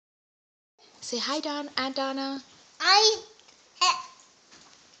Say hi, Aunt Donna. I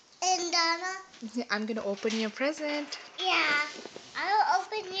Aunt Donna. I'm gonna open your present. Yeah, I'll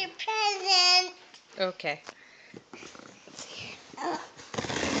open your present. Okay. Let's see.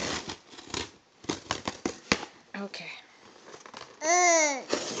 Okay.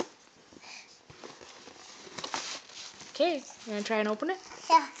 Okay, you wanna try and open it?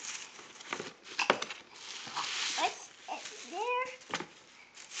 Yeah. What's it there?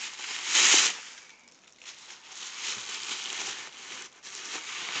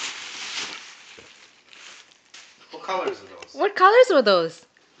 What colors are those? What colors were those?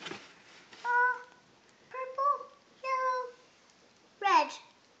 Purple, yellow, red,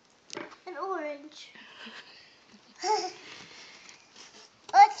 and orange.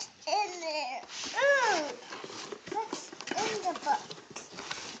 What's in there? What's in the box?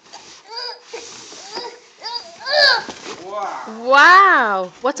 Wow.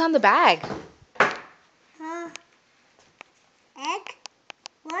 Wow! What's on the bag? Egg.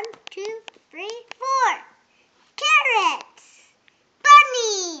 1, 2, 3, 4. Carrots.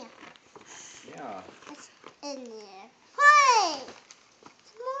 Bunny. Yeah. What's in there? Hey!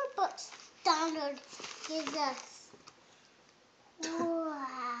 Some more books Donald gives us.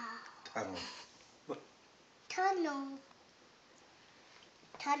 Wow. Tunnel.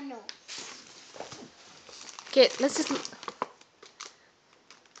 Tunnel. Okay, let's just.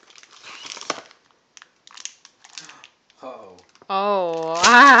 Uh-oh. Oh,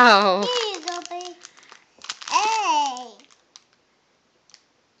 wow! Here you go, babe. Hey!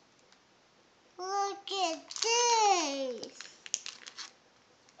 Look at this.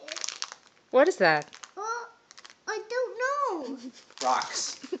 What is that? Oh, I don't know.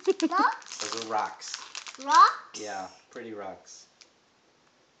 Rocks. Rocks? Those are rocks. Rocks? Yeah, pretty rocks.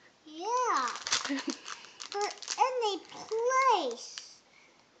 Yeah. And they place.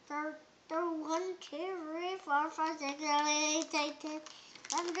 They're 1, 2, 3, 4, 5, 6, 7, 8, 9, 10,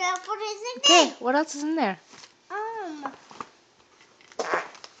 11, 12, 14, 16. Okay, what else is in there?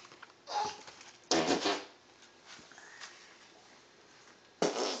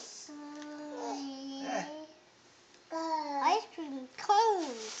 Ice cream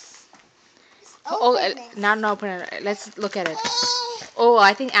cones. Oh, Open it. now no, open it. Let's look at it. Oh,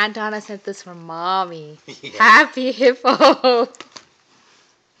 I think Aunt Donna sent this from Mommy. Yeah. Happy Hippo. It's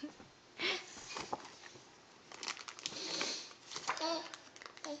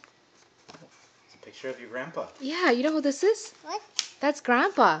a picture of your grandpa. Yeah, you know who this is? What? That's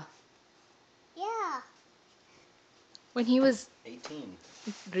Grandpa. Yeah. When he was 18.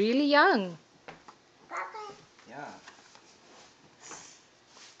 really young. Papa. Yeah.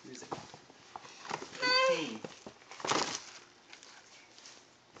 He was 18.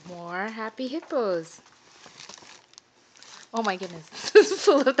 More Happy Hippos. Oh my goodness. This is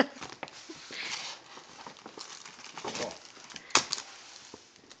full of that. Oh.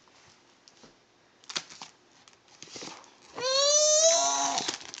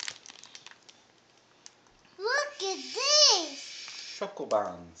 Look at this.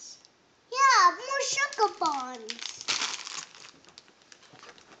 Chocobons. Yeah, more chocobons.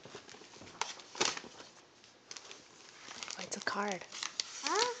 Oh, it's a card.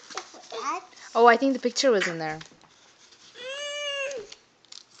 Huh? Oh, I think the picture was in there.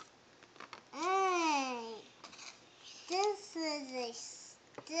 Hey, this is a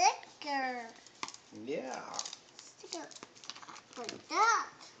sticker. Yeah. Sticker for that.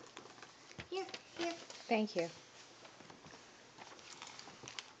 Here. Thank you.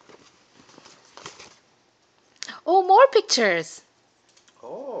 Oh, more pictures.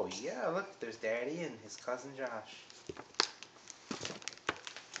 Oh, yeah. Look, there's Daddy and his cousin Josh.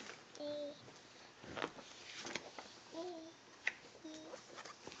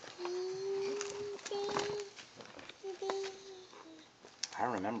 I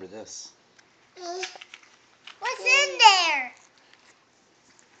remember this. What's in there?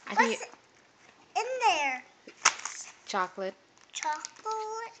 I think What's in there? chocolate.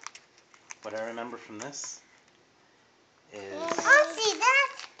 Chocolate. What I remember from this is Oh, see that?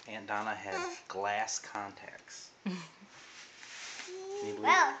 Aunt Donna had glass contacts. Can you believe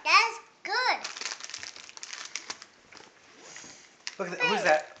Well, that's good. Look at that. Who's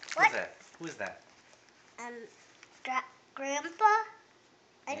that? What? Who's that? Who's that? Grandpa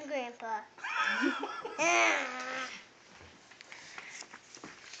and Grandpa.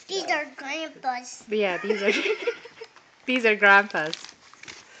 These are Grandpas. Yeah, these are Grandpa's.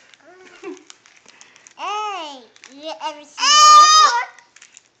 Hey, you ever seen Grandpa?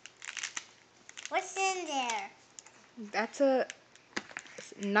 What's in there? That's a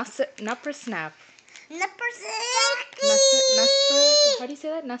nupper snap. Nupper Nusper, how do you say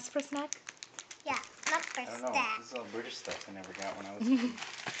that? Nusper snack? Yeah, not for I don't know. that. This is all British stuff I never got when I was a kid.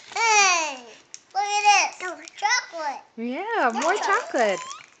 Hey, look at this. Chocolate. Yeah, more chocolate.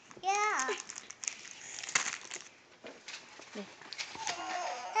 Yeah.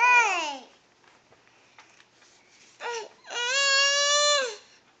 Hey.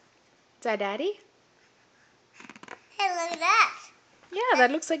 Is that Daddy? Hey, look at that. Yeah,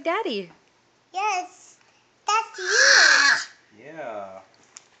 that looks like Daddy. Yes, that's you. Yeah.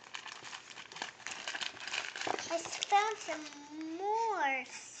 I found some more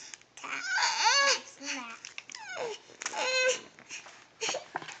snack.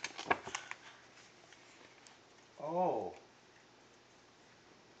 Oh.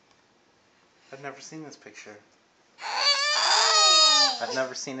 I've never seen this picture. I've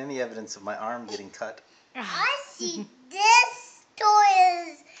never seen any evidence of my arm getting cut. I see this toy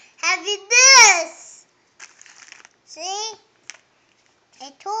is having this. See?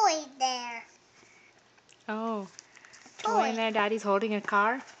 A toy there. Oh, A toy in there. Daddy's holding a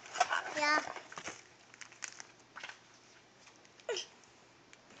car. Yeah.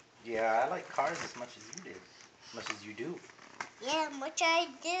 Yeah, I like cars as much as you did. As much as you do. Yeah, which I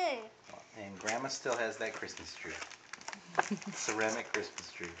do. And Grandma still has that Christmas tree. Ceramic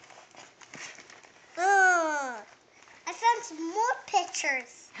Christmas tree. I found some more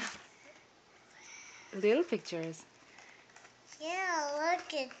pictures. Little pictures. Yeah,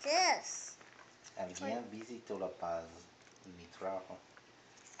 look at this. Alguien visitó La Paz y me trajo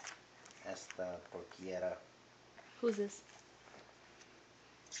esta porquera. Who's this?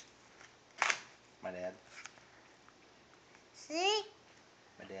 My dad. See?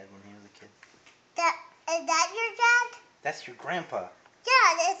 My dad when he was a kid. Is that your dad? That's your grandpa.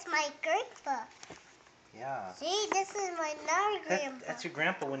 Yeah, that's my grandpa. Yeah. See, this is my now grandpa. That's your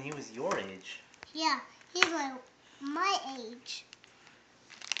grandpa when he was your age. Yeah, he's my age.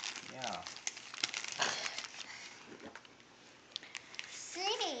 Yeah.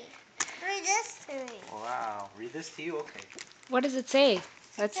 See, read this to me. Wow. Read this to you? Okay. What does it say?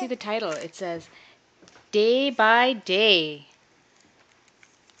 Let's see the title. It says, Day by Day.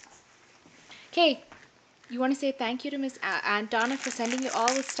 Okay, you want to say thank you to Miss Aunt Donna for sending you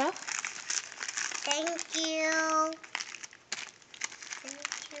all this stuff? Thank you. Thank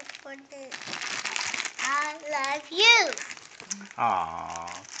you for this. I love you.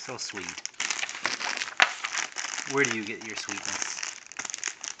 Aw, so sweet. Where do you get your sweetness?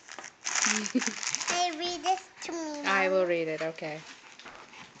 Hey, read this to me. I will Mommy. read it, okay.